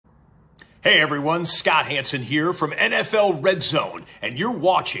Hey everyone, Scott Hansen here from NFL Red Zone, and you're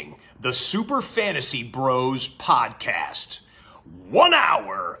watching the Super Fantasy Bros podcast. 1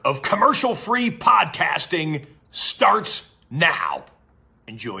 hour of commercial-free podcasting starts now.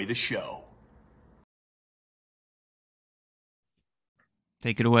 Enjoy the show.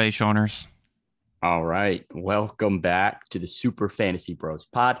 Take it away, Shawners. All right. Welcome back to the Super Fantasy Bros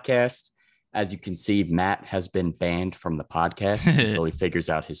podcast. As you can see, Matt has been banned from the podcast until he figures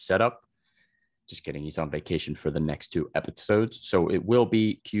out his setup. Just kidding. He's on vacation for the next 2 episodes. So it will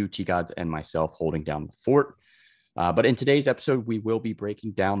be Q, T-Gods, and myself holding down the fort. But in today's episode, we will be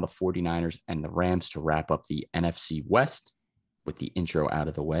breaking down the 49ers and the Rams to wrap up the NFC West. With the intro out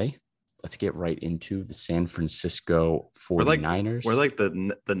of the way, let's get right into the San Francisco 49ers. We're like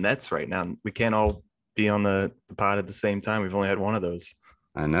the Nets right now. We can't all be on the pod at the same time. We've only had one of those.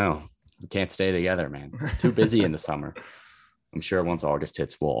 I know. We can't stay together, man. Too busy in the summer. I'm sure once August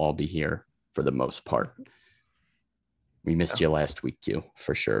hits, we'll all be here for the most part. We missed you last week, Q,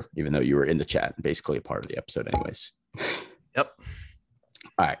 for sure, even though you were in the chat and basically a part of the episode anyways. Yep.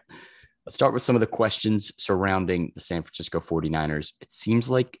 All right. Let's start with some of the questions surrounding the San Francisco 49ers. It seems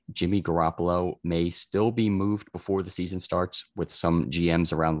like Jimmy Garoppolo may still be moved before the season starts, with some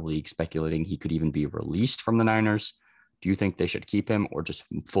GMs around the league speculating he could even be released from the Niners. Do you think they should keep him or just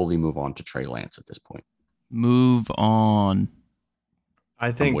fully move on to Trey Lance at this point? Move on.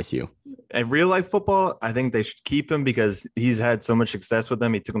 I think I'm with you. In real life football, I think they should keep him because he's had so much success with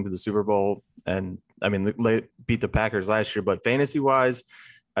them. He took them to the Super Bowl and beat the Packers last year. But fantasy wise,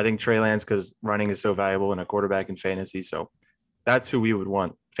 I think Trey Lance, because running is so valuable in a quarterback in fantasy. So that's who we would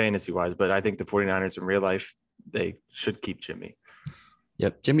want fantasy wise. But I think the 49ers in real life, they should keep Jimmy.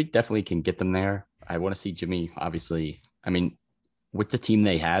 Yep. Jimmy definitely can get them there. I want to see Jimmy, obviously. I mean, with the team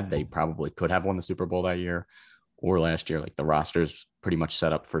they had, they probably could have won the Super Bowl that year or last year. Like the roster's pretty much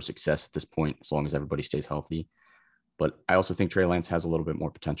set up for success at this point, as long as everybody stays healthy. But I also think Trey Lance has a little bit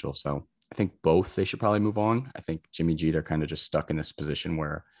more potential. So I think both they should probably move on. I think Jimmy G, they're kind of just stuck in this position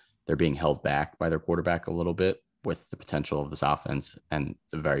where they're being held back by their quarterback a little bit with the potential of this offense and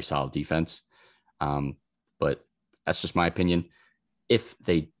the very solid defense. But that's just my opinion. If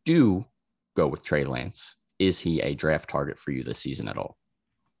they do go with Trey Lance, is he a draft target for you this season at all?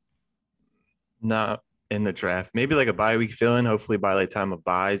 Not in the draft. Maybe like a bye week fill-in, hopefully by the time of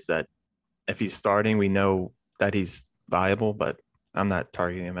buys, that if he's starting, we know that he's viable, but I'm not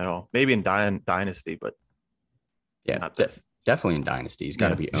targeting him at all. Maybe in Dynasty, but yeah, not this. Definitely in Dynasty. He's got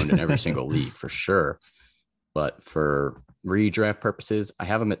to be owned in every single league for sure. But for redraft purposes, I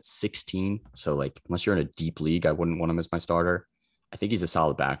have him at 16. So like, unless you're in a deep league, I wouldn't want him as my starter. I think he's a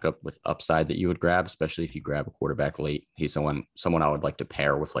solid backup with upside that you would grab, especially if you grab a quarterback late. He's someone I would like to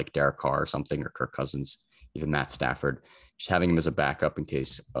pair with like Derek Carr or something, or Kirk Cousins, even Matt Stafford. Just having him as a backup in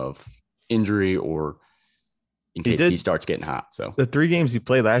case of injury or in case he starts getting hot. So the 3 games he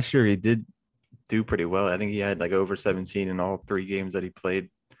played last year, he did do pretty well. I think he had like over 17 in all 3 games that he played.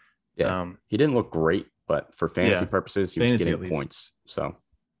 Yeah, he didn't look great, but for fantasy purposes, he was getting points. So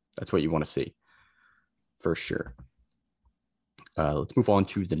that's what you want to see for sure. Let's move on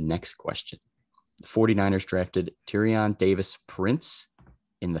to the next question. The 49ers drafted Tyrion Davis-Prince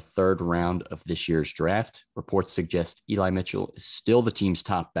in the 3rd round of this year's draft. Reports suggest Eli Mitchell is still the team's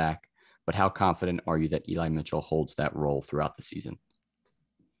top back, but how confident are you that Eli Mitchell holds that role throughout the season?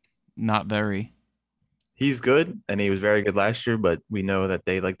 Not very. He's good, and he was very good last year, but we know that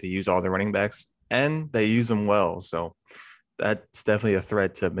they like to use all their running backs, and they use them well. So that's definitely a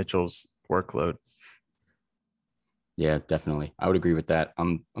threat to Mitchell's workload. Yeah, definitely. I would agree with that.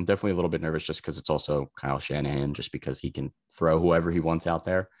 I'm definitely a little bit nervous just because it's also Kyle Shanahan, just because he can throw whoever he wants out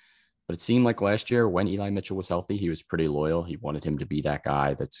there. But it seemed like last year when Eli Mitchell was healthy, he was pretty loyal. He wanted him to be that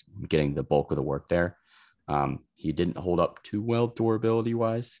guy that's getting the bulk of the work there. He didn't hold up too well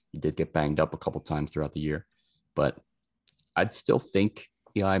durability-wise. He did get banged up a couple times throughout the year. But I'd still think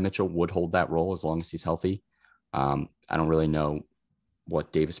Eli Mitchell would hold that role as long as he's healthy. I don't really know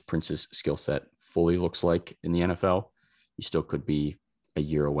what Davis-Prince's skill set fully looks like in the NFL. He still could be a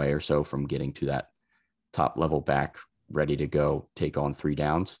year away or so from getting to that top level back, ready to go take on 3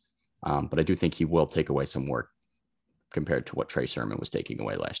 downs. But I do think he will take away some work compared to what Trey Sermon was taking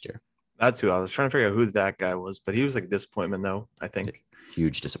away last year. That's who I was trying to figure out who that guy was, but he was like a disappointment though, I think.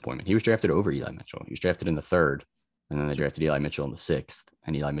 Huge disappointment. He was drafted over Eli Mitchell. He was drafted in the 3rd, and then they drafted Eli Mitchell in the 6th,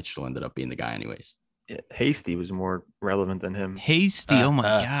 and Eli Mitchell ended up being the guy anyways. Yeah, Hasty was more relevant than him. Hasty, oh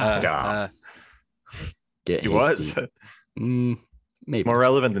my God. He was maybe more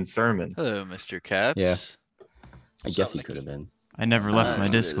relevant than Sermon. Hello, Mr. Caps. Yeah, I guess he could have been. I never left my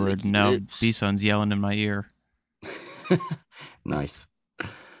Discord. Now B-Son's yelling in my ear. Nice.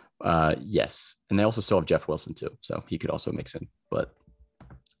 Yes. And they also still have Jeff Wilson too. So he could also mix in. But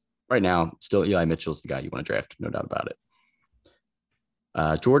right now, still Eli Mitchell's the guy you want to draft. No doubt about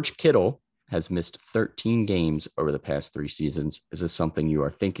it. George Kittle has missed 13 games over the past 3 seasons. Is this something you are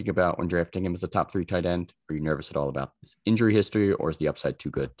thinking about when drafting him as a top 3 tight end? Are you nervous at all about his injury history, or is the upside too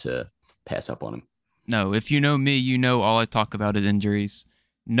good to pass up on him? No, if you know me, you know all I talk about is injuries.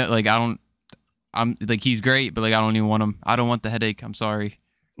 No, like I'm like he's great, but like I don't even want him. I don't want the headache. I'm sorry.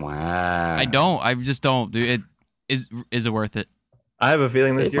 Wow. I don't. I just don't, dude. Is it worth it? I have a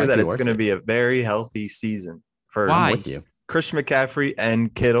feeling this It year might that be it's worth going to it. be a very healthy season for Why? I'm with you. Christian McCaffrey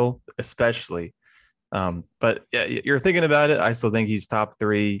and Kittle, especially. But yeah, you're thinking about it. I still think he's top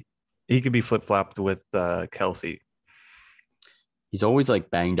 3. He could be flip-flopped with Kelsey. He's always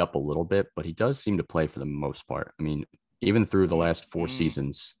like banged up a little bit, but he does seem to play for the most part. I mean, even through the last 4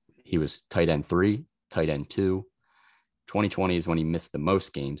 seasons, he was tight end 3, tight end 2. 2020 is when he missed the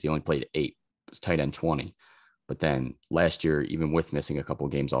most games. He only played 8. It was tight end 20. But then last year, even with missing a couple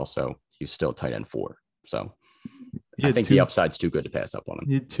of games also, he was still tight end 4. So I think the upside's too good to pass up on him.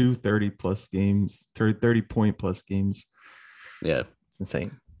 He had 2 30-plus games, 30-point-plus games. Yeah. It's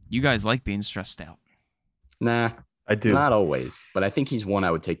insane. You guys like being stressed out. Nah, I do. not always. But I think he's one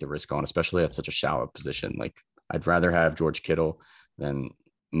I would take the risk on, especially at such a shallow position. Like I'd rather have George Kittle than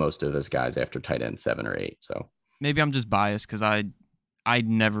most of his guys after tight end 7 or 8. So Maybe I'm just biased because I'd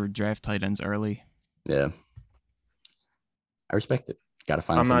never draft tight ends early. yeah, I respect it. Got to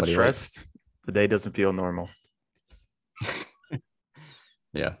find I'm not somebody stressed. The day doesn't feel normal.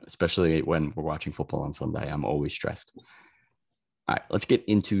 Yeah, especially when we're watching football on Sunday. I'm always stressed. All right, let's get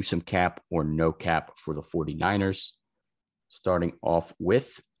into some cap or no cap for the 49ers. Starting off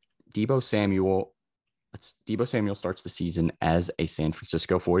with Deebo Samuel. Deebo Samuel starts the season as a San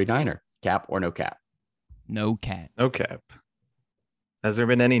Francisco 49er. Cap or no cap? No cap. No cap. Has there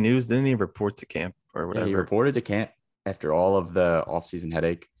been any news? Didn't he report to camp or whatever? Yeah, he reported to camp after all of the offseason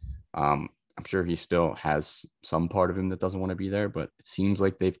headache. I'm sure he still has some part of him that doesn't want to be there, but it seems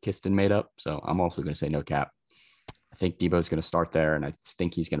like they've kissed and made up. So I'm also going to say no cap. I think Debo's going to start there, and I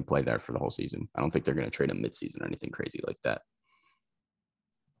think he's going to play there for the whole season. I don't think they're going to trade him midseason or anything crazy like that.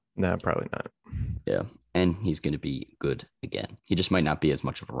 No, probably not. Yeah, and he's going to be good again. He just might not be as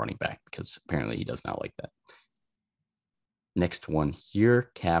much of a running back because apparently he does not like that. Next one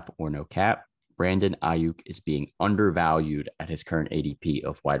here, cap or no cap. Brandon Ayuk is being undervalued at his current ADP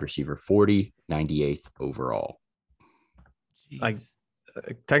of wide receiver 40, 98th overall. Like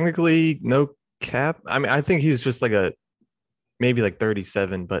technically no cap. I mean, I think he's just like maybe like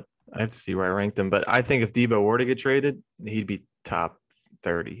 37, but I have to see where I ranked him. But I think if Debo were to get traded, he'd be top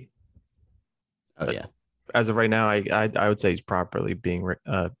 30. Oh, but yeah. As of right now, I would say he's properly being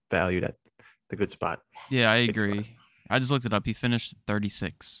valued at the good spot. Yeah, I Good spot. agree. I just looked it up. He finished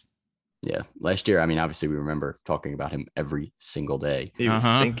 36. Yeah. Last year, I mean, obviously, we remember talking about him every single day. He was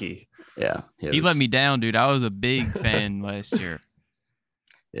stinky. Yeah. He let me down, dude. I was a big fan last year.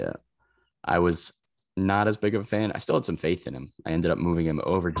 Yeah. I was not as big of a fan. I still had some faith in him. I ended up moving him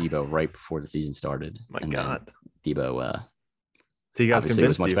over Debo right before the season started. My God. Debo So you guys obviously was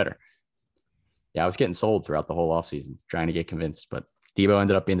convinced much you. better. Yeah, I was getting sold throughout the whole offseason, trying to get convinced, but Debo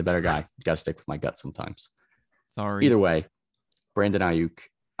ended up being the better guy. Got to stick with my gut sometimes. Sorry. Either way, Brandon Ayuk,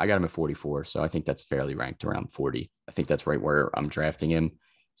 I got him at 44, so I think that's fairly ranked around 40. I think that's right where I'm drafting him.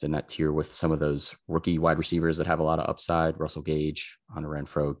 He's in that tier with some of those rookie wide receivers that have a lot of upside. Russell Gage, Hunter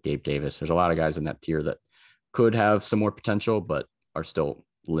Renfrow, Gabe Davis. There's a lot of guys in that tier that could have some more potential, but are still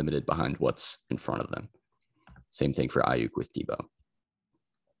limited behind what's in front of them. Same thing for Ayuk with Debo.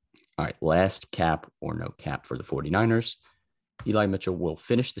 All right, last cap or no cap for the 49ers. Eli Mitchell will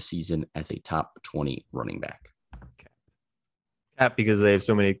finish the season as a top 20 running back. Cap because they have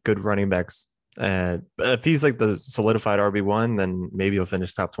so many good running backs. But if he's like the solidified RB1, then maybe he'll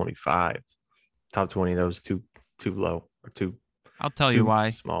finish top 25. Top 20, that was too low or too. I'll tell you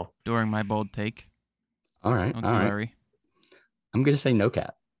why small during my bold take. All right. Don't All you right. worry. I'm going to say no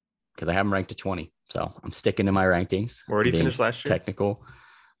cap because I have him ranked at 20. So I'm sticking to my rankings. Where did he Being finish last year? Technical.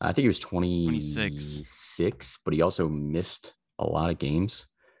 I think he was 26, but he also missed a lot of games.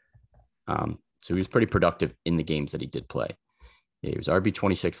 So he was pretty productive in the games that he did play. Yeah, he was RB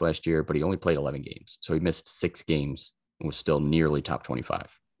 26 last year, but he only played 11 games. So he missed 6 games and was still nearly top 25.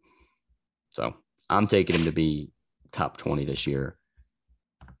 So I'm taking him to be top 20 this year.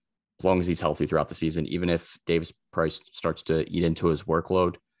 As long as he's healthy throughout the season, even if Davis Price starts to eat into his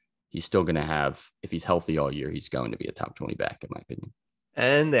workload, he's still going to have, if he's healthy all year, he's going to be a top 20 back, in my opinion.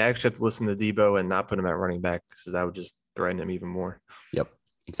 And they actually have to listen to Debo and not put him at running back because that would just threaten him even more. Yep,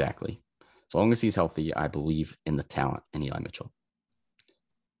 exactly. As long as he's healthy, I believe in the talent in Eli Mitchell.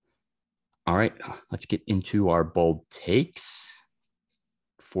 All right, let's get into our bold takes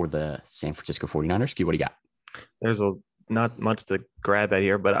for the San Francisco 49ers. Q, what do you got? There's not much to grab at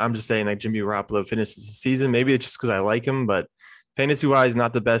here, but I'm just saying like Jimmy Garoppolo finishes the season. Maybe it's just because I like him, but fantasy wise,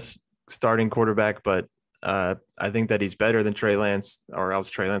 not the best starting quarterback, but I think that he's better than Trey Lance, or else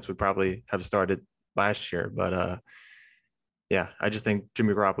Trey Lance would probably have started last year. But yeah, I just think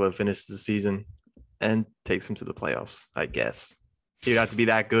Jimmy Garoppolo finishes the season and takes him to the playoffs, I guess. He'd have to be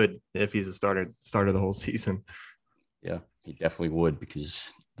that good if he's the starter the whole season. Yeah, he definitely would,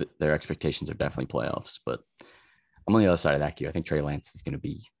 because their expectations are definitely playoffs. But I'm on the other side of that, Q. I think Trey Lance is going to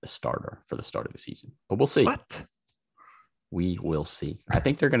be the starter for the start of the season. But we'll see. What? We will see. I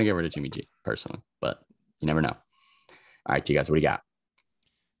think they're going to get rid of Jimmy G, personally, but you never know. All right, you guys, what do you got?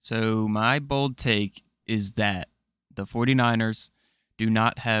 So my bold take is that the 49ers do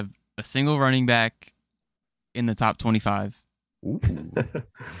not have a single running back in the top 25. Ooh.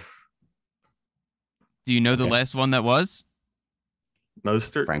 Do you know the last one that was?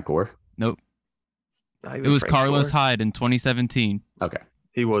 Mostert? Frank Gore? Nope. Not It even was Frank Carlos Gore. Hyde in 2017. Okay.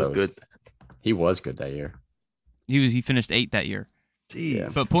 He was So good. He was good that year. He finished 8th that year.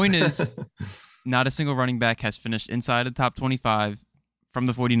 Jeez. But point is, not a single running back has finished inside the top 25 from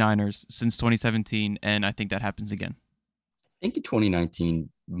the 49ers since 2017, and I think that happens again. I think in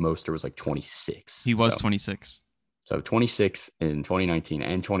 2019, Mostert was like 26. He was So- 26. So 26 in 2019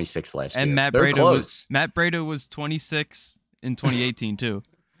 and 26 last year. And Matt They're Breida close. was 26 in 2018 too.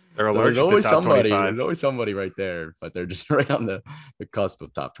 They're So allergic there's always to top somebody. 25. There's always somebody right there, but they're just right on the cusp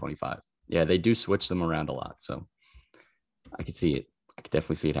of top 25. Yeah, they do switch them around a lot. So I could see it. I could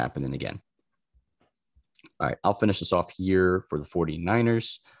definitely see it happening again. All right, I'll finish this off here for the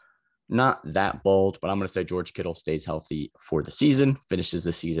 49ers. Not that bold, but I'm going to say George Kittle stays healthy for the season, finishes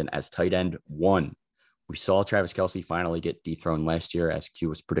the season as tight end 1. We saw Travis Kelce finally get dethroned last year, as Q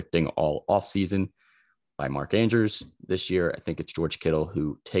was predicting all offseason, by Mark Andrews. This year, I think it's George Kittle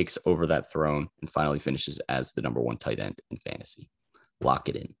who takes over that throne and finally finishes as the number 1 tight end in fantasy. Lock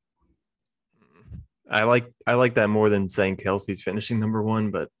it in. I like that more than saying Kelsey's finishing number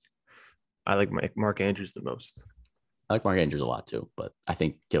 1, but I like Mark Andrews the most. I like Mark Andrews a lot too, but I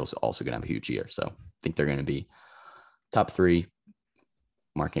think Kittle's also going to have a huge year. So I think they're going to be top 3,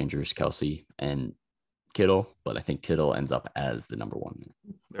 Mark Andrews, Kelce, and Kittle, but I think Kittle ends up as the number 1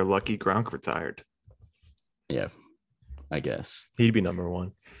 there. They're lucky Gronk retired. Yeah, I guess. He'd be number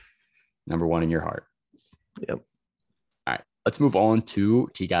 1. Number 1 in your heart. Yep. All right, let's move on to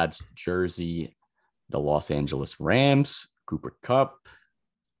T-God's jersey, the Los Angeles Rams, Cooper Kupp,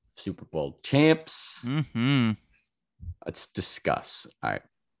 Super Bowl champs. Mm-hmm. Let's discuss. All right,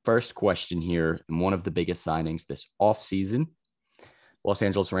 first question here, and one of the biggest signings this offseason. Los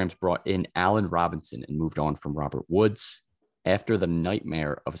Angeles Rams brought in Allen Robinson and moved on from Robert Woods. After the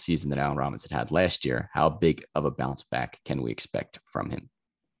nightmare of a season that Allen Robinson had last year, how big of a bounce back can we expect from him?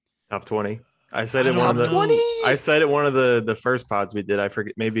 Top 20. I said it one of the 20. I said it one of the first pods we did. I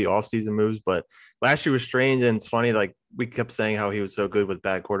forget, maybe off-season moves, but last year was strange, and it's funny. Like we kept saying how he was so good with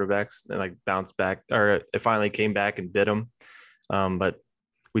bad quarterbacks, and like bounced back, or it finally came back and bit him. But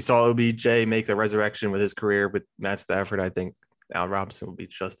we saw OBJ make the resurrection with his career with Matt Stafford. I think Allen Robinson will be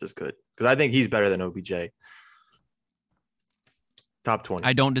just as good, because I think he's better than OBJ. Top 20.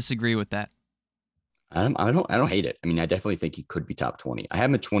 I don't disagree with that. I don't hate it. I mean, I definitely think he could be top 20. I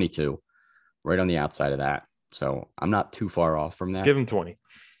have him at 22, right on the outside of that. So I'm not too far off from that. Give him 20.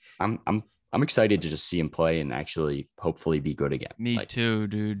 I'm excited to just see him play and actually hopefully be good again. Me Like, too,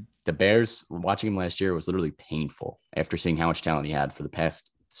 dude. the Bears, watching him last year was literally painful after seeing how much talent he had for the past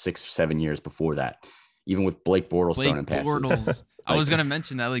 6-7 years before that. Even with Blake Bortles throwing in passes. Bortles. I was gonna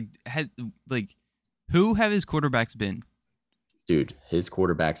mention that. Who have his quarterbacks been? Dude, his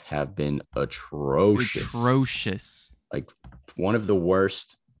quarterbacks have been atrocious. Atrocious. Like one of the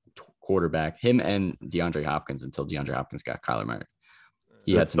worst quarterback, him and DeAndre Hopkins, until DeAndre Hopkins got Kyler Murray.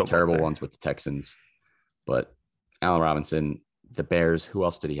 He had That's some still up terrible there. ones with the Texans, but Allen Robinson, the Bears, who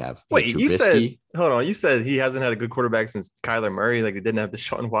else did he have? Wait, you said Trubisky. hold on. You said he hasn't had a good quarterback since Kyler Murray. Like they didn't have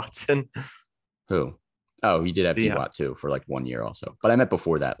Deshaun Watson. Who? Oh, he did have Yeah. T-Watt too for like 1 year also. But I meant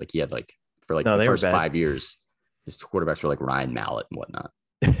before that. Like he had like for like No, the they were first bad. 5 years, his quarterbacks were like Ryan Mallett and whatnot.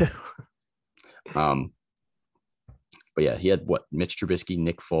 But yeah, he had Mitch Trubisky,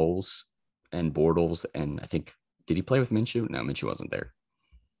 Nick Foles, and Bortles, and I think did he play with Minshew? No, Minshew wasn't there.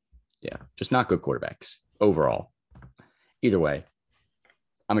 Yeah, just not good quarterbacks overall. Either way,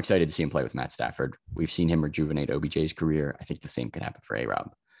 I'm excited to see him play with Matt Stafford. We've seen him rejuvenate OBJ's career. I think the same could happen for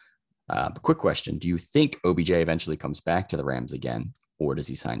A-Rob. But quick question: do you think OBJ eventually comes back to the Rams again, or does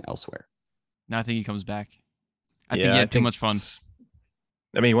he sign elsewhere? No, I think he comes back. I think he had too much fun.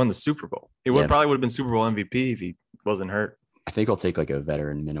 I mean, he won the Super Bowl. He probably would have been Super Bowl MVP if he wasn't hurt. I think he'll take like a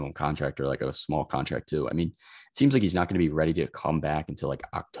veteran minimum contract or like a small contract too. I mean, it seems like he's not going to be ready to come back until like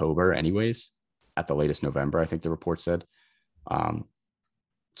October anyways, at the latest November, I think the report said.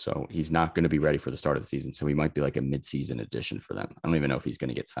 So he's not going to be ready for the start of the season. So he might be like a mid-season addition for them. I don't even know if he's going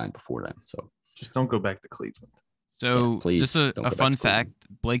to get signed before then. So just don't go back to Cleveland. So please just a fun fact,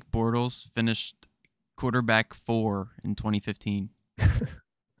 Blake Bortles finished quarterback 4 in 2015.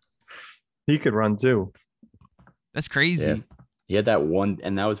 He could run too. That's crazy. Yeah. He had that one,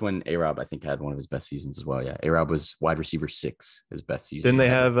 and that was when A-Rob, I think, had one of his best seasons as well. Yeah, A-Rob was wide receiver 6, his best season. Didn't they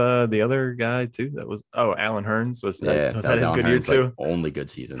have the other guy too? That was Alan Hearns. Was that his Alan good Hearns, year too? like, only good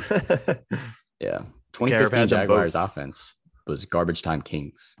season. Yeah, Garrett 2015 had them Jaguars both. offense was garbage time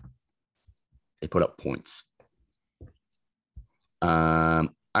kings. They put up points. All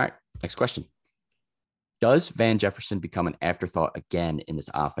right, next question. Does Van Jefferson become an afterthought again in this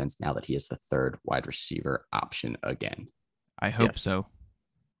offense now that he is the third wide receiver option again? I hope Yes. so.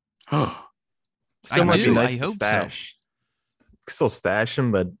 Still I might do. be nice I to hope so. stash. Still stash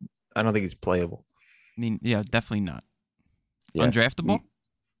him, but I don't think he's playable. I mean, yeah, definitely not. Yeah. Undraftable?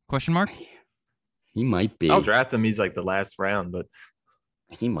 Question mark? He might be. I'll draft him. He's like the last round, but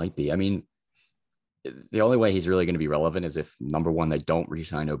He might be. I mean, the only way he's really going to be relevant is if, number one, they don't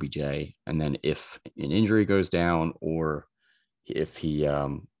re-sign OBJ, and then if an injury goes down, or if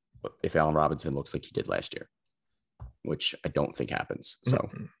Allen Robinson looks like he did last year, which I don't think happens. So,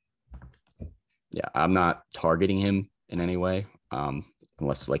 yeah, I'm not targeting him in any way,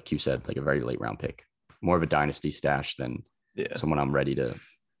 unless, like you said, like a very late round pick, more of a dynasty stash than someone I'm ready to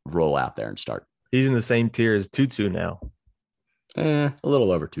roll out there and start. He's in the same tier as Tutu now. A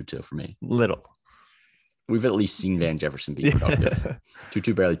little over 2-2 for me. Little. We've at least seen Van Jefferson be productive.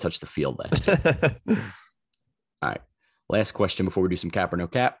 Tutu barely touched the field last year. All right. Last question before we do some cap or no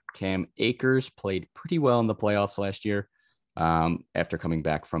cap. Cam Akers played pretty well in the playoffs last year after coming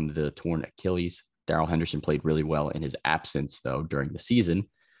back from the torn Achilles. Darrell Henderson played really well in his absence, though, during the season.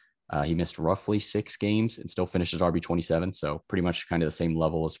 He missed roughly 6 games and still finished as RB27, so pretty much kind of the same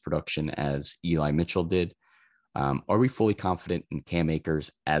level of production as Eli Mitchell did. Are we fully confident in Cam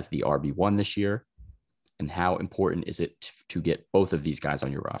Akers as the RB1 this year? And how important is it to get both of these guys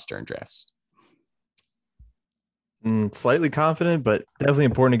on your roster in drafts? Slightly confident, but definitely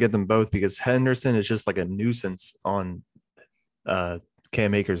important to get them both because Henderson is just like a nuisance on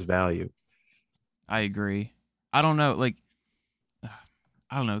Cam Akers' value. I agree. I don't know. Like,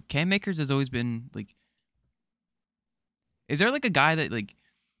 I don't know. Cam Akers has always been like, is there like a guy that like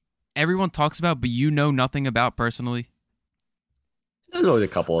everyone talks about, but you know nothing about personally? There's always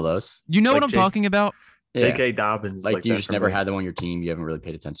a couple of those. You know Like what I'm talking about? Yeah. J.K. Dobbins. Like you that just for never me. had them on your team. You haven't really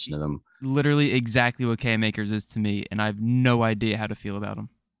paid attention to them. Literally exactly what Cam Akers is to me, and I have no idea how to feel about him.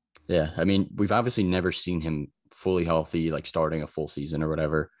 Yeah. I mean, we've obviously never seen him fully healthy, like starting a full season or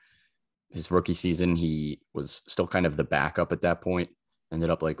whatever. His rookie season, he was still kind of the backup at that point, ended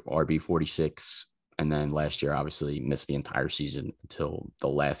up like RB46. And then last year, obviously missed the entire season until the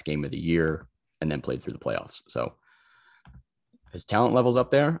last game of the year and then played through the playoffs. So his talent level's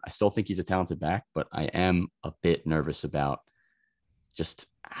up there. I still think he's a talented back, but I am a bit nervous about just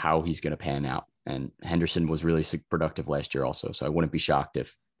how he's going to pan out. And Henderson was really productive last year also. So I wouldn't be shocked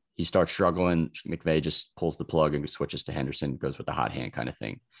if he starts struggling. McVay just pulls the plug and switches to Henderson, goes with the hot hand kind of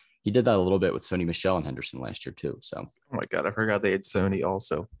thing. He did that a little bit with Sony Michel and Henderson last year too. So, Oh my God, I forgot they had Sony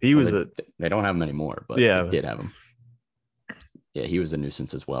also. They don't have him anymore, but Yeah. they did have him. Yeah, he was a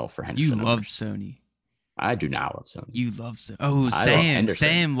nuisance as well for You Henderson. loved Sony. I do not love Sony. You love Sony. Oh, I love Sam. Henderson.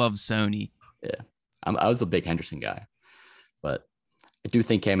 Sam loves Sony. Yeah, I was a big Henderson guy, but I do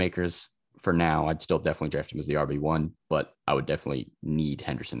think Cam Akers for now, I'd still definitely draft him as the RB1, but I would definitely need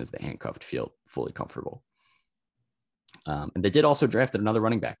Henderson as the handcuff to feel fully comfortable. And they did also draft another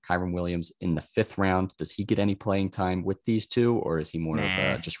running back, Kyron Williams, in the 5th round. Does he get any playing time with these two, or is he more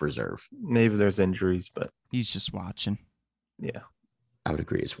of just reserve? Maybe there's injuries, but He's just watching. yeah. I would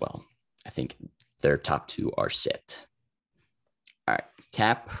agree as well. I think their top 2 are set. All right,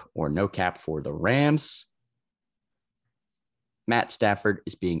 cap or no cap for the Rams. Matt Stafford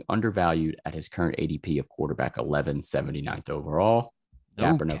is being undervalued at his current ADP of quarterback 11, 79th overall.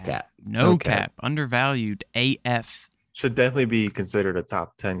 Cap or no cap? No No cap. cap. Undervalued AF. Should definitely be considered a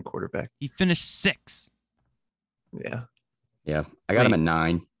top 10 quarterback. He finished 6. Yeah. Yeah, I got him Wait. at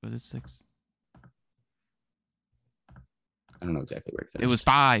 9. Was it 6? I don't know exactly where he finished. It was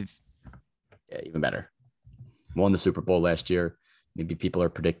 5. Yeah, even better. Won the Super Bowl last year. Maybe people are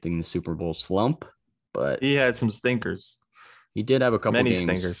predicting the Super Bowl slump, but He had some stinkers. he did have a couple Many games.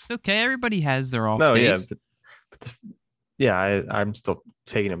 stinkers. It's okay. Everybody has their off No, days. yeah. But Yeah, I'm still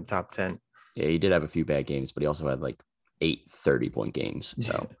taking him top 10. Yeah, he did have a few bad games, but he also had like 8 30-point games.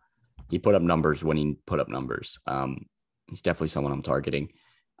 So he put up numbers when he put up numbers. He's definitely someone I'm targeting.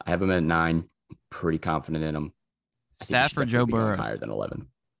 I have him at 9. Pretty confident in him. Staff or Joe Burrow? Higher than 11.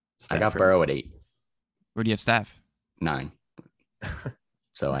 Stafford. I got Burrow at 8. Where do you have Staff? 9.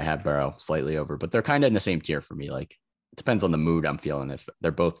 So I have Burrow slightly over, but they're kind of in the same tier for me. Like, it depends on the mood I'm feeling. If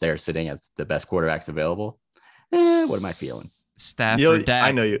they're both there sitting as the best quarterbacks available, what am I feeling? Stafford, Dak.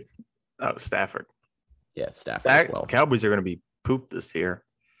 I know you. Oh, Stafford. Yeah, Stafford as well. Cowboys are going to be pooped this year,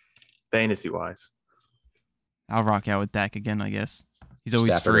 fantasy-wise. I'll rock out with Dak again, I guess. He's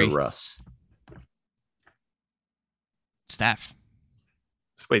always Stafford free. or Russ? Staff.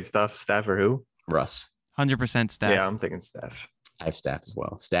 Wait, Staff or who? Russ. 100% Staff. Yeah, I'm taking Staff. I have Staff as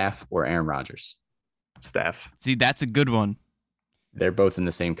well. Staff or Aaron Rodgers? Staff. See, that's a good one. They're both in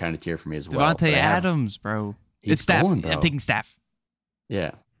the same kind of tier for me as well. Devontae Adams, bro. He's It's Staff. going, bro. I'm taking Staff.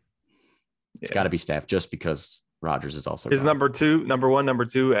 Yeah. It's got to be Staff just because Rodgers is also His gone. number one, number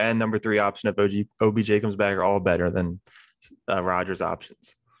 2, and number 3 option if OBJ comes back are all better than Rodgers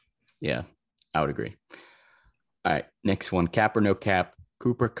options. Yeah, I would agree. All right, next one, cap or no cap.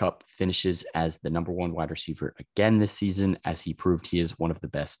 Cooper Kupp finishes as the number 1 wide receiver again this season, as he proved he is one of the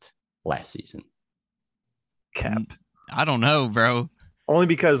best last season. Cap. I don't know, bro. Only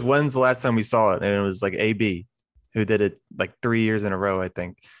because when's the last time we saw it? And it was like AB who did it like 3 years in a row, I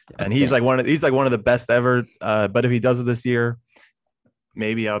think. And he's like one of the best ever. But if he does it this year,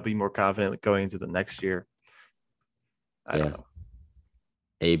 maybe I'll be more confident going into the next year. I don't know.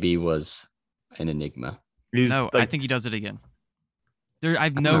 AB was an enigma. I think he does it again. I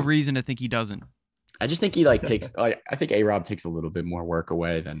have no reason to think he doesn't. I just think he takes. I think A-Rob takes a little bit more work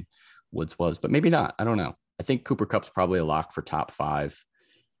away than Woods was, but maybe not. I don't know. I think Cooper Kupp's probably a lock for top 5,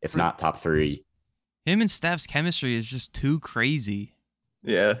 if not top 3. Him and Staff's chemistry is just too crazy.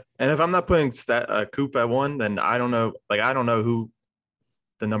 Yeah, and if I'm not putting Coop at 1, then I don't know. I don't know who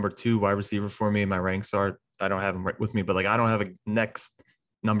the number 2 wide receiver for me in my ranks are. I don't have him right with me, but I don't have a next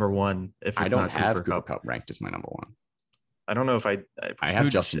number 1 if it's I don't not have Cooper Kupp ranked as my number 1. I don't know if I have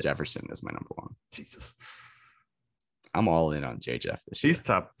Justin Jefferson as my number 1. Jesus, I'm all in on J-Jeff this year. he's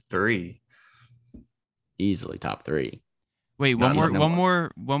top 3. Easily top 3. Wait, Not easy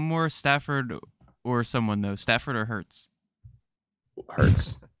one more Stafford or someone though. Stafford or Hurts?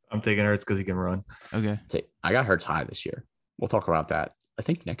 Hurts. I'm taking Hurts because he can run. Okay. I got Hurts high this year. We'll talk about that, I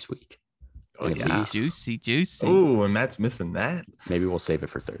think, next week. Oh, NFC yeah. East. Juicy. Oh, and Matt's missing that. Maybe we'll save it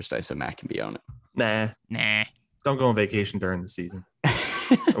for Thursday so Matt can be on it. Nah, don't go on vacation during the season.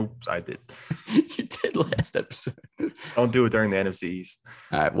 Oops, I did. You did last episode. Don't do it during the NFC East.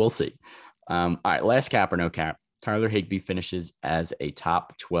 All right, we'll see. All right, last cap or no cap. Tyler Higbee finishes as a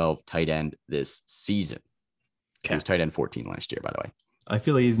top 12 tight end this season. He was tight end 14 last year, by the way. I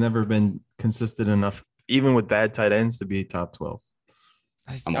feel like he's never been consistent enough, Even with bad tight ends, to be top 12.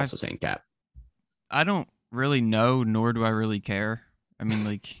 I'm also saying cap. I don't really know, nor do I really care. I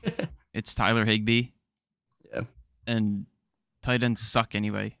mean, it's Tyler Higbee. Yeah. And tight ends suck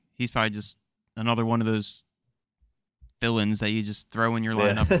anyway. He's probably just another one of those villains that you just throw in your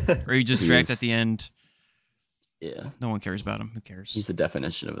lineup or you just draft at the end. Yeah. No one cares about him. Who cares? He's the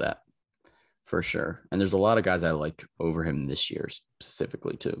definition of that for sure. And there's a lot of guys I like over him this year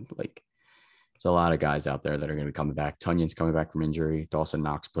specifically too. There's a lot of guys out there that are going to be coming back. Tunyon's coming back from injury. Dawson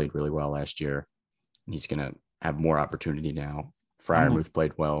Knox played really well last year. And he's going to have more opportunity now. Freiermuth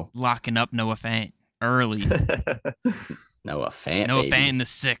played well. Locking up Noah Fant early. Noah Fant. Noah baby. Fant in the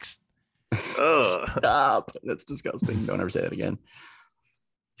 6th. Stop. That's disgusting. Don't ever say that again.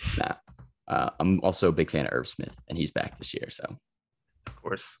 Nah. I'm also a big fan of Irv Smith, and he's back this year. So, Of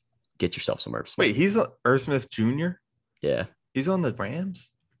course. get yourself some Irv Smith. Wait, he's Irv Smith Jr.? Yeah. He's on the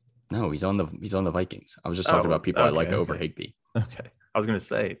Rams? No, he's on the Vikings. I was just talking about people I like over Higbee. Okay. I was going to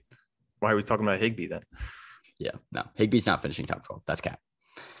say, why are we talking about Higbee then? Yeah. No, Higbee's not finishing top 12. That's cap.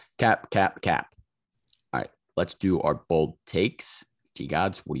 Cap. All right. Let's do our bold takes.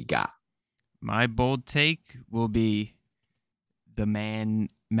 T-Gods, what do you got? My bold take will be the man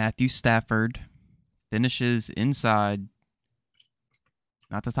Matthew Stafford finishes inside,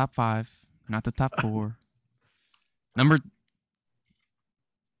 not the top 5, not the top 4.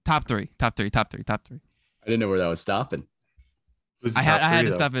 Top three. I didn't know where that was stopping. Who's the I top had three,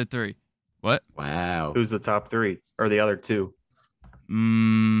 to though? stop at 3. What? Wow. Who's the top 3 or the other 2?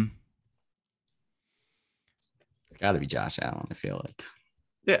 Got to be Josh Allen, I feel like.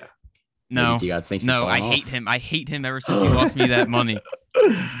 Yeah. No. Maybe T-Gods thinks he's No, I falling hate off. him. I hate him ever since he lost me that money.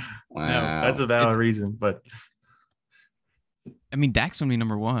 Wow. That's a valid reason, but I mean, Dak's going to be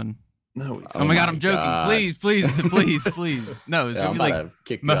number 1. No. Oh my God, I'm my joking. God. Please. No, it's Yeah, gonna I'm be about like to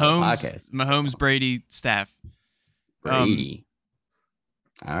kick you out of the podcast. Mahomes, Brady, staff. Brady.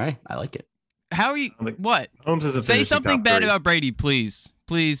 All right, I like it. How are you? What? Holmes isn't Say finishing something top bad three. about Brady, please.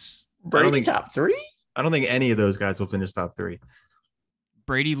 Brady think- top 3? I don't think any of those guys will finish top 3.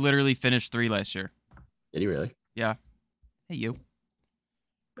 Brady literally finished 3 last year. Did he really? Yeah. Hey, you.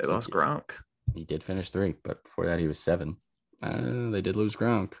 They lost Gronk. He did finish 3, but before that he was 7. They did lose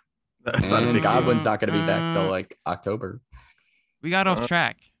Gronk. That's not a And big Godwin's deal. not going to be back till like October. We got off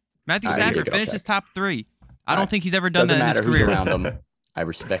track. Matthew All right, Stafford we did finished go his top 3. I All don't right. think he's ever done Doesn't that in matter his who's career. around him. I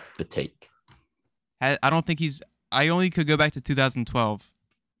respect the take. I don't think he's. I only could go back to 2012,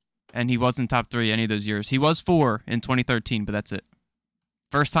 and he wasn't top 3 any of those years. He was 4 in 2013, but that's it.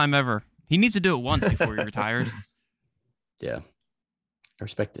 First time ever. He needs to do it once before he retires. Yeah, I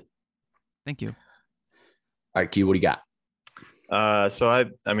respect it. Thank you. All right, Q, what do you got? So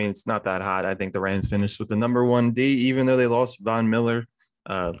I mean, it's not that hot. I think the Rams finished with the number 1 D, even though they lost Von Miller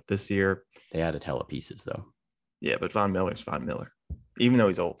this year. They added hella pieces though. Yeah, but Von Miller's Von Miller, even though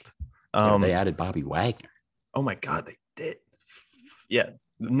he's old. Yeah, they added Bobby Wagner. Oh my God, they did. Yeah,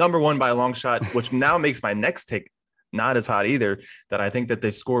 number 1 by a long shot, which now makes my next take not as hot either. That I think that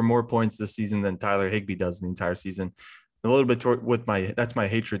they score more points this season than Tyler Higbee does in the entire season. A little bit that's my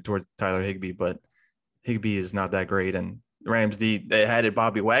hatred towards Tyler Higbee, but Higbee is not that great. And Rams D, they added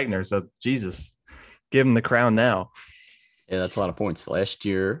Bobby Wagner, so Jesus, give him the crown now. Yeah, that's a lot of points. Last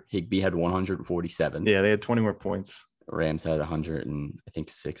year, Higbee had 147. Yeah, they had 20 more points. Rams had 100 and I think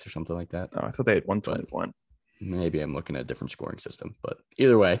 6 or something like that. Oh, I thought they had 121. Maybe I'm looking at a different scoring system, but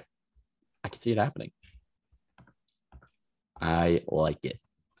either way, I can see it happening. I like it.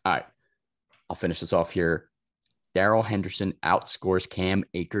 All right, I'll finish this off here. Darrell Henderson outscores Cam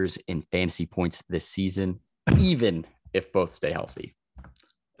Akers in fantasy points this season, even if both stay healthy.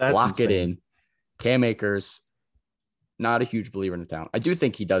 That's Lock it insane. in. Cam Akers, not a huge believer in the talent. I do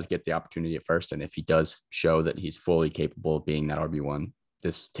think he does get the opportunity at first, and if he does show that he's fully capable of being that RB1,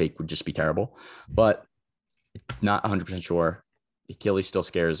 this take would just be terrible. But not 100% sure. Achilles still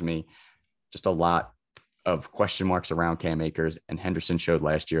scares me. Just a lot of question marks around Cam Akers, and Henderson showed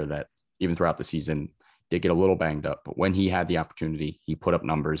last year that even throughout the season, did get a little banged up, but when he had the opportunity, he put up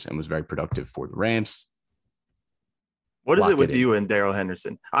numbers and was very productive for the Rams. What is Lock it with it in. you and Darrell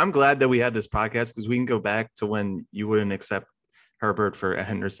Henderson? I'm glad that we had this podcast because we can go back to when you wouldn't accept Herbert for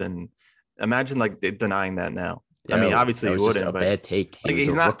Henderson. Imagine like denying that now. I mean, obviously that you was just wouldn't, a but bad take. He like, was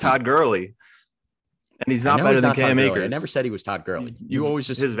he's a not rookie. Todd Gurley, and he's I not know better he's than not Todd Cam Gurley. Akers. I never said he was Todd Gurley. You always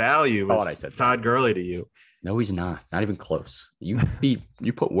just his value thought was I said Todd Gurley to you. No, he's not. Not even close. You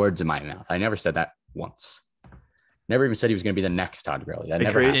put words in my mouth. I never said that once. Never even said he was going to be the next Todd Gurley. That Hey,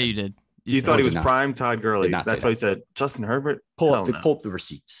 never Craig, Yeah, happened. you did. You said thought he it. was did not. prime Todd Gurley. Did not say That's why that. he said Justin Herbert. Pull Hell up no. the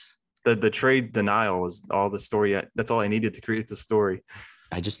receipts. The trade denial was all the story. That's all I needed to create the story.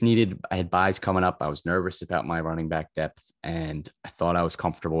 I had buys coming up. I was nervous about my running back depth, and I thought I was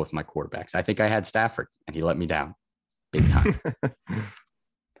comfortable with my quarterbacks. I think I had Stafford, and he let me down big time.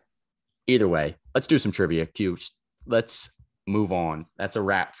 Either way, let's do some trivia. Q, let's move on. That's a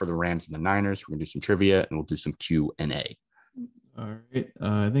wrap for the Rams and the Niners. We're going to do some trivia, and we'll do some Q&A. All right.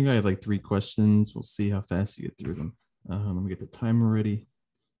 I think I have like 3 questions. We'll see how fast you get through them. Let me get the timer ready.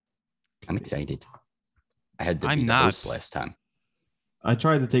 I'm excited. I had to I'm be the not. host last time. I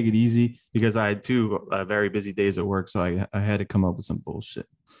tried to take it easy because I had 2 very busy days at work, so I had to come up with some bullshit,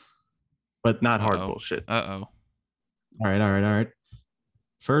 but not hard Uh-oh. bullshit. Uh-oh. All right.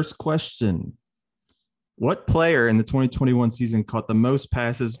 First question. What player in the 2021 season caught the most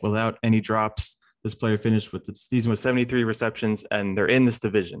passes without any drops? This player finished with the season with 73 receptions, and they're in this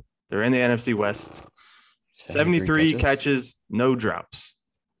division. They're in the NFC West. 73 catches, no drops.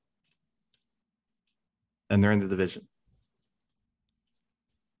 And they're in the division.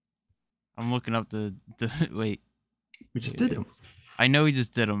 I'm looking up the wait. We just did him. I know he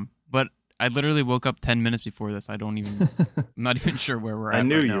just did them, but I literally woke up 10 minutes before this. I'm not even sure where we're at. I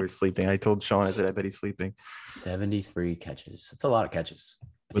knew right you now. were sleeping. I told Sean, I said, I bet he's sleeping. 73 catches. That's a lot of catches. I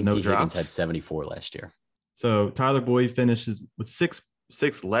With think no T. Higgins drops? had 74 last year. So Tyler Boyd finishes with six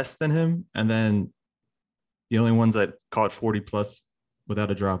less than him, and then the only ones that caught 40 plus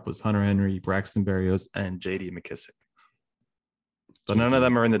without a drop was Hunter Henry, Braxton Berrios, and J.D. McKissick. But none of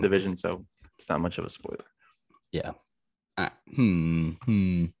them are in the division, so it's not much of a spoiler. Yeah. How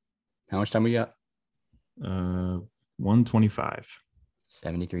much time we got? 125.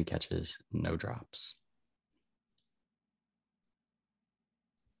 73 catches, no drops.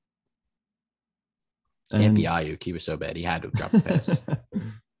 Can't be Ayuk. He was so bad. He had to drop the pass.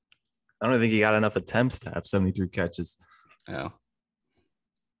 I don't think he got enough attempts to have 73 catches. Oh.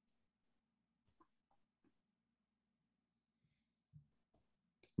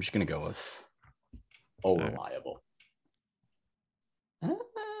 just gonna go with reliable.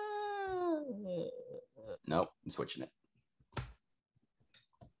 Nope, I'm switching it.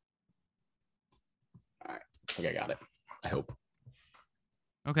 All right, I think I got it. I hope.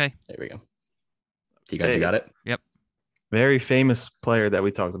 Okay. There we go. You got it? Yep. Very famous player that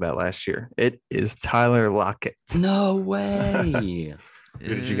we talked about last year. It is Tyler Lockett. No way.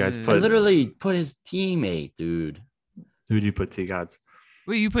 Who did you guys I put? literally put his teammate, dude. Who did you put, T Gods?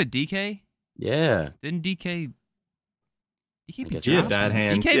 Wait, you put DK? Yeah. Didn't DK be guess He had dropping? bad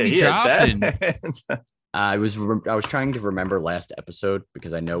hands. DK Yeah, be he had dropping. bad hands. I was trying to remember last episode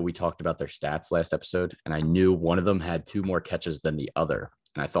because I know we talked about their stats last episode, and I knew one of them had 2 more catches than the other,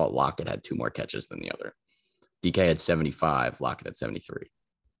 and I thought Lockett had 2 more catches than the other. DK had 75, Lockett had 73.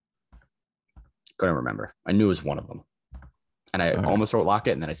 Couldn't remember. I knew it was one of them, and I almost wrote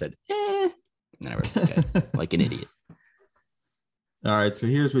Lockett, and then I said, and then I wrote DK like an idiot. All right, so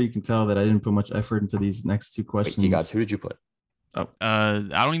here's where you can tell that I didn't put much effort into these next 2 questions. Wait, T-Gods, who did you put? I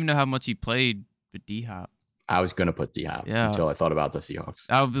don't even know how much he played with D-Hop. I was gonna put D-Hop until I thought about the Seahawks.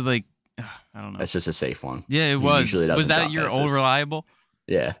 I would be like, I don't know. That's just a safe one. Yeah, it He was. usually Was doesn't that drop your passes. old reliable?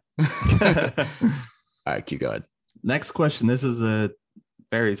 Yeah. All right, Q, go ahead. Next question. This is a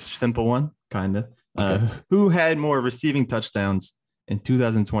Very simple one, kind of. Okay. who had more receiving touchdowns in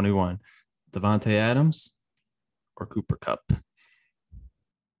 2021? Devontae Adams or Cooper Kupp?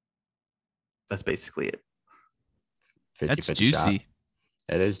 That's basically it. 50-50 That's shot. juicy.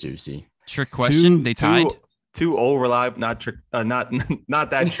 It is juicy. Trick question. They tied. Two old reliable, not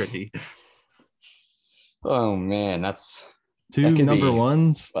that tricky. Oh man, that's 2 that could number be-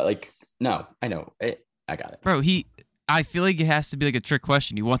 ones. but like no, I know. I got it. Bro, I feel like it has to be like a trick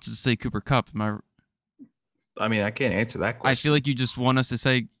question. He wants us to say Cooper Kupp. I mean, I can't answer that question. I feel like you just want us to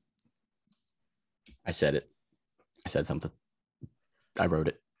say. I said it. I said something. I wrote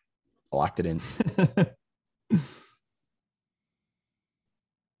it. I locked it in.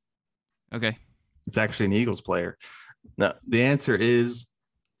 Okay. It's actually an Eagles player. No, The answer is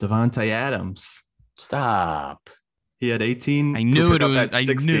Devontae Adams. Stop. he had 18. I knew Cooper it Kupp was. had I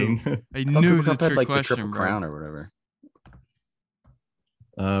 16. knew. I I knew thought it Cooper was a Kupp had trick like the question, triple bro. crown or whatever.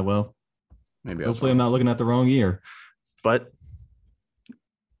 Well, Maybe I was hopefully I'm wrong. not looking at the wrong year. But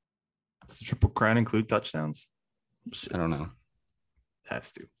does the Triple Crown include touchdowns? I don't know.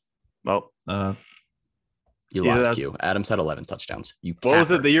 Has to. Well, You Yeah, lied, that's- Q. Adams had 11 touchdowns. You what was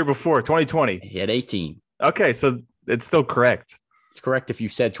it capper. the year before? 2020. He had 18. Okay, so it's still correct. It's correct if you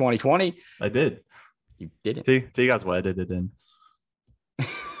said 2020. I did. You didn't. See, you guys Well, I what? did it in.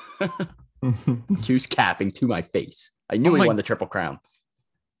 Q's capping to my face. I knew Oh he my- won the triple crown.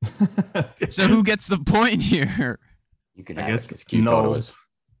 So who gets the point here? You can I have guess it because Q thought it no. was.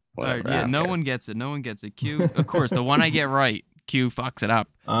 All right, Whatever, I yeah, don't no care. one gets it. No one gets it. Q, of course, the one I get right, Q fucks it up.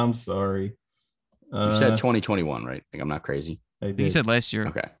 I'm sorry. You said 2021, right? Like I'm not crazy. I I think did. you said last year.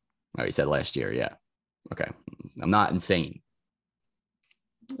 Okay. Oh, you said last year. Yeah. Okay. I'm not insane.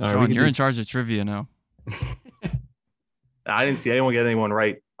 All right, we Sean, can you're do- in charge of trivia now. I didn't see anyone get anyone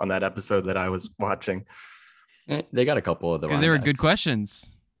right on that episode that I was watching. They got a couple of the Because they were running good backs. questions.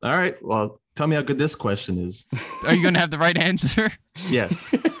 All right. Well, tell me how good this question is. Are you going to have the right answer?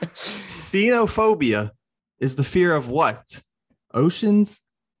 Yes. Xenophobia. Is the fear of what? Oceans,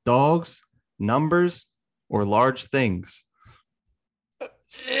 dogs, numbers, or large things?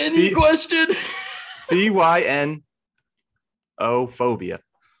 Any question? CYNO phobia.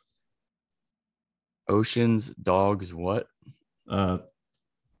 Oceans, dogs, what?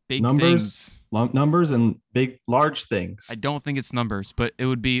 Big Numbers? things. Numbers and large things. I don't think it's numbers, but it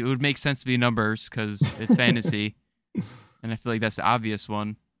would make sense to be numbers because it's fantasy. And I feel like that's the obvious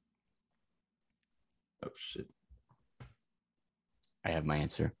one. Oh shit. I have my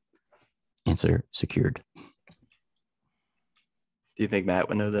answer. Answer secured. Do you think Matt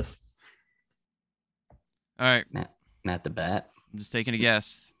would know this? All right. Not the bat. I'm just taking a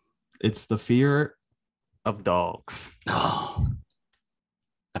guess. It's the fear. Of dogs. Oh.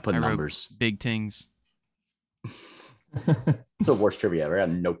 I put I wrote numbers. Big things. It's the worst trivia ever. I got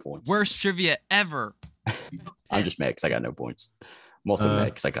no points. Worst trivia ever. I'm just mad because I got no points. I'm also mad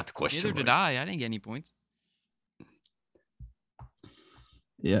because I got the question. Neither did right. I. I didn't get any points.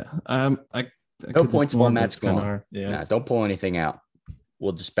 Yeah. I No could points have while won, but Matt's it's kinda gone. hard. Yeah. Nah, don't pull anything out.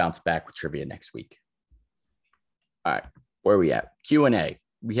 We'll just bounce back with trivia next week. All right. Where are we at? Q&A.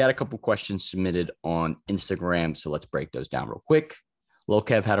 We had a couple questions submitted on Instagram, so let's break those down real quick. Lil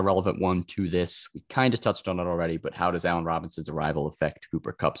Kev had a relevant one to this. We kind of touched on it already, but how does Allen Robinson's arrival affect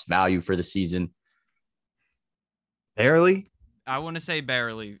Cooper Kupp's value for the season? Barely? I want to say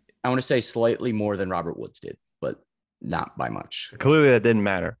barely. I want to say slightly more than Robert Woods did, but Not by much. Clearly, that didn't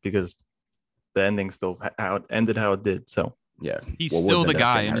matter because the ending still how it ended how it did. So Yeah. He's Well, still Woods the ended up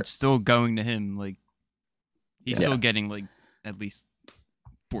guy, getting and hurt. it's still going to him. Like he's Yeah. still getting like at least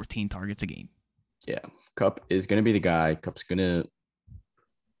 14 targets a game. Yeah. Cup is going to be the guy. Cup's going to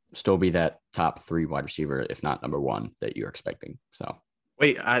still be that top 3 wide receiver, if not number 1 that you're expecting. So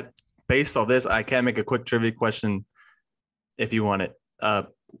wait, based on this, I can make a quick trivia question if you want it.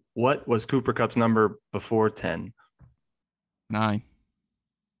 What was Cooper Kupp's number before 10? 9.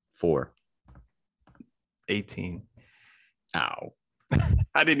 4. 18. Ow.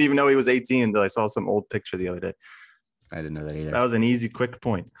 I didn't even know he was 18 until I saw some old picture the other day. I didn't know that either. That was an easy, quick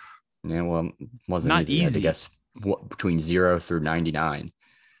point. Yeah, well, it wasn't Not easy. I had to easy. guess what, between 0 through 99.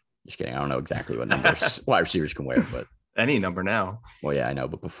 Just kidding. I don't know exactly what numbers wide receivers can wear, but Any number now. well, yeah, I know,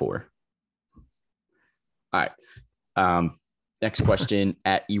 but before. All right. Next question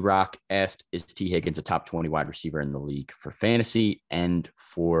at Erock asked, is T. Higgins a top 20 wide receiver in the league for fantasy and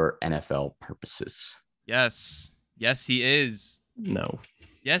for NFL purposes? Yes. Yes, he is. No.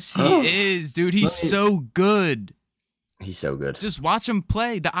 Yes, he is, dude. He's so good. He's so good. Just watch him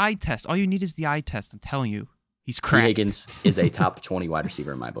play. The eye test. All you need is the eye test. I'm telling you. He's T. cracked. Higgins is a top 20 wide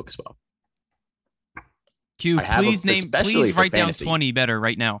receiver in my book as well. Q, I have please him, name. especially Please for write down fantasy. 20 better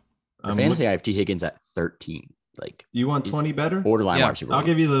right now. For fantasy, I have T. Higgins at 13. Like, You want he's 20 better? borderline Yeah. wide receiver. I'll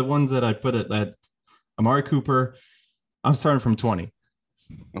give you the ones that I put at that. Amari Cooper. I'm starting from 20.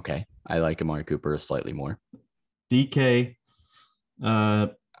 Okay. I like Amari Cooper slightly more. DK,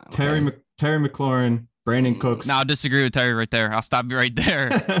 Okay. Terry McLaurin, Brandon Cooks. No, I'll disagree with Terry right there. I'll stop you right there.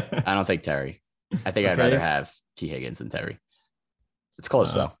 I don't think Terry. I think I'd Okay. rather have T. Higgins than Terry. It's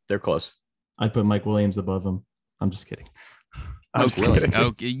close, though. They're close. I'd put Mike Williams above him. I'm just kidding. I'm just really? kidding.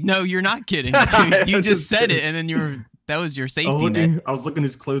 Okay. No, you're not kidding. I You was just just said kidding. it, and then that was your I safety was net. looking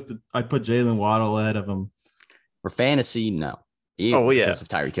who's close to. I put Jalen Waddle ahead of him. For fantasy, no. Oh, yeah. Because of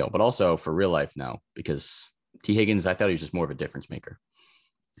Tyreek Hill, but also for real life, no. Because T. Higgins, I thought he was just more of a difference maker.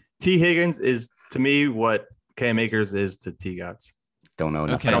 T. Higgins is to me what Cam Akers is to T. Gots. Don't know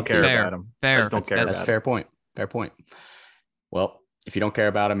enough. Okay, I don't care fair, about him. fair. I just don't care That's That's about a fair point. Fair point. Well, if you don't care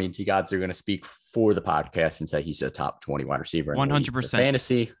about him, I mean, T. Gods are going to speak for the podcast and say he's a top 20 wide receiver. in the league. 100%. For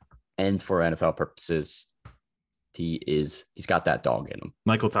fantasy and for NFL purposes, he's got that dog in him.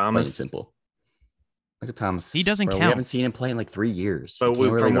 Michael Plain and Thomas. simple. Michael Thomas. He doesn't bro, We count. haven't seen him play in like 3 years. But You can't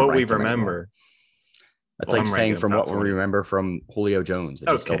really from even what we rank him anymore. remember, That's Well, like I'm saying ranking him from top what 20. we remember from Julio Jones.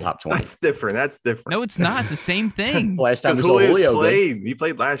 That he's still top 20. That's different. That's different. No, it's not. It's the same thing. Last time Because we saw Julio's Julio, good. played. He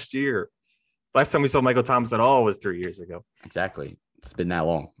played last year. Last time we saw Michael Thomas at all was 3 years ago. Exactly. It's been that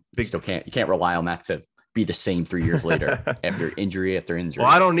long. Big You difference. can't rely on that to be the same 3 years later after injury after injury.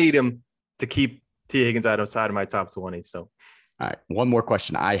 Well, I don't need him to keep T. Higgins outside of my top 20. So All right. One more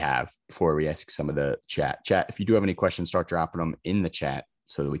question I have before we ask some of the chat. Chat, if you do have any questions, start dropping them in the chat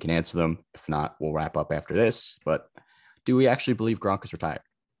so that we can answer them. If not, we'll wrap up after this. But do we actually believe Gronk is retired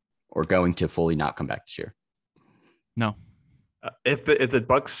or going to fully not come back this year? No, if the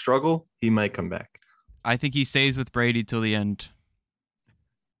Bucks struggle, he might come back. I think he stays with Brady till the end.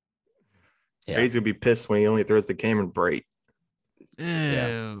 Yeah. Brady's gonna be pissed when he only throws the Cameron Brate.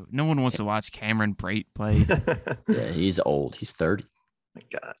 Ew, no one wants to watch Cameron Brate play. Yeah, he's old. He's 30. My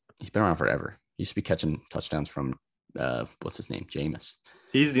God, He's been around forever. He used to be catching touchdowns from, what's his name? Jameis.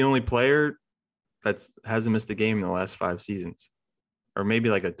 he's the only player hasn't missed a game in the last 5 seasons, or maybe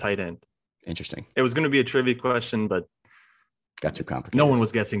like a tight end. Interesting. It was going to be a trivia question, but Got too complicated. no one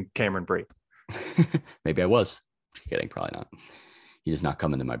was guessing Cameron Brate. Maybe I was. Just kidding. Probably not. He does not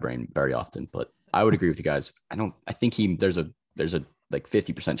come into my brain very often, but I would agree with you guys. I think there's a like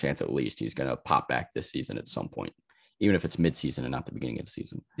 50% chance at least he's going to pop back this season at some point, even if it's midseason and not the beginning of the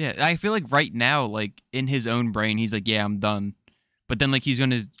season. Yeah, I feel like right now, like in his own brain, he's like, yeah, I'm done. But then like he's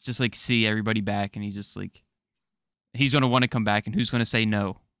gonna just like see everybody back, and he's gonna want to come back, and who's gonna say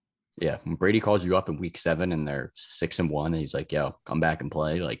no? Yeah. When Brady calls you up in week 7 and they're 6-1 and he's like, yo, come back and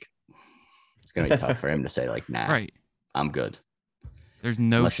play. Like, it's going to be tough for him to say like, nah, Right? I'm good. There's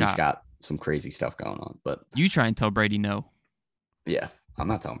no Unless he's shot. got some crazy stuff going on. But You try and tell Brady no. yeah, I'm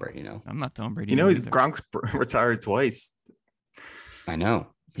not telling Brady no. I'm not telling Brady. You know, no he's either. Gronk's retired twice. I know.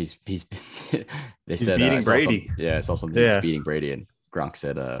 He's they He's said beating I saw Brady. I saw something. Yeah. He's beating Brady, and Gronk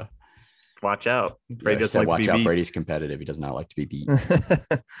said, Watch out. Brady he doesn't said, like watch to out, be beat. Brady's competitive. He does not like to be beat.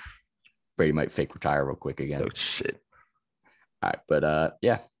 Brady might fake retire real quick again. Oh shit. All right, but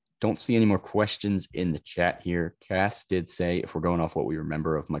yeah, don't see any more questions in the chat here. Cass did say if we're going off what we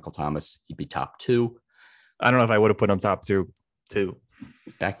remember of Michael Thomas, he'd be top 2. I don't know if I would have put him top 2 too.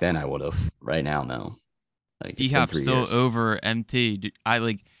 Back then, I would have. Right now, no. Like, it's been D-Hop's 3 still years. over MT. Dude, I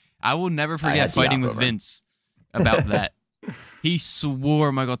will never I forget had fighting D-Hop with over. Vince. about that. He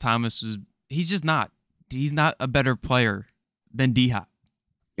swore Michael Thomas was. He's just not. He's not a better player than D-Hop.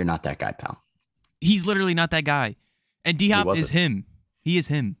 You're not that guy, pal. He's literally not that guy. And D-Hop is him. He is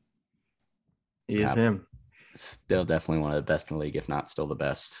him. He is him. Still definitely one of the best in the league, if not still the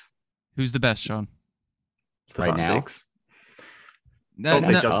best. Who's the best, Sean? Right now? Diggs. Don't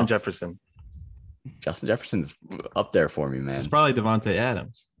say Justin Jefferson. Justin Jefferson's up there for me, man. It's probably Devontae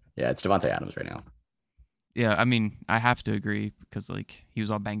Adams. Yeah, it's Devontae Adams right now. Yeah, I mean, I have to agree because like he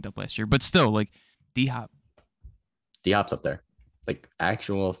was all banged up last year, but still, like D-Hop. D-Hop's up there. Like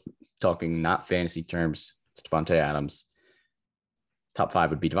actual talking, not fantasy terms, it's Devontae Adams. Top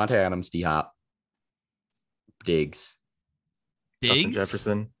 5 would be Devontae Adams, D-Hop, Diggs. Justin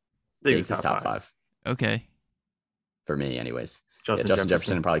Jefferson. Diggs is top 5. Okay. For me, anyways. Justin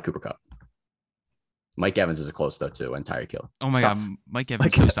Jefferson and probably Cooper Kupp. Mike Evans is a close though too, and Tyreek Hill. Oh my God, Mike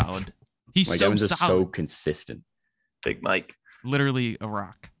Evans is so solid. He's Mike so Evans solid. is so consistent. Big Mike. Literally a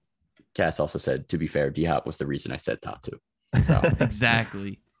rock. Cass also said, to be fair, D-Hop was the reason I said top 2. So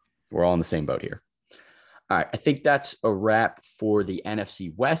Exactly. we're all in the same boat here. All right, I think that's a wrap for the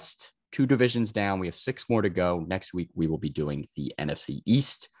NFC West. 2 divisions down. We have 6 more to go. Next week, we will be doing the NFC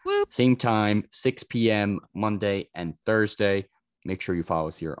East. Whoop. Same time, 6 p.m. Monday and Thursday. Make sure you follow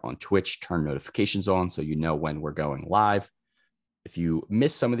us here on Twitch. Turn notifications on so you know when we're going live. If you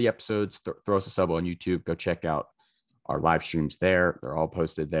miss some of the episodes, throw us a sub on YouTube. Go check out our live streams there. They're all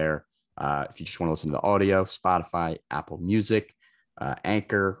posted there. If you just want to listen to the audio, Spotify, Apple Music,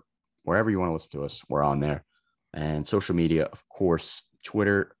 Anchor, wherever you want to listen to us, we're on there. And social media, of course,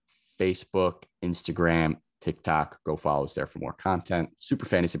 Twitter, Facebook, Instagram, TikTok. Go follow us there for more content. Super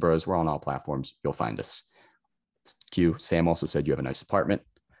Fantasy Bros. We're on all platforms. You'll find us. Q, Sam also said you have a nice apartment.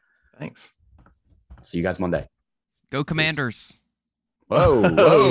 Thanks. See you guys Monday. Go Commanders. Whoa.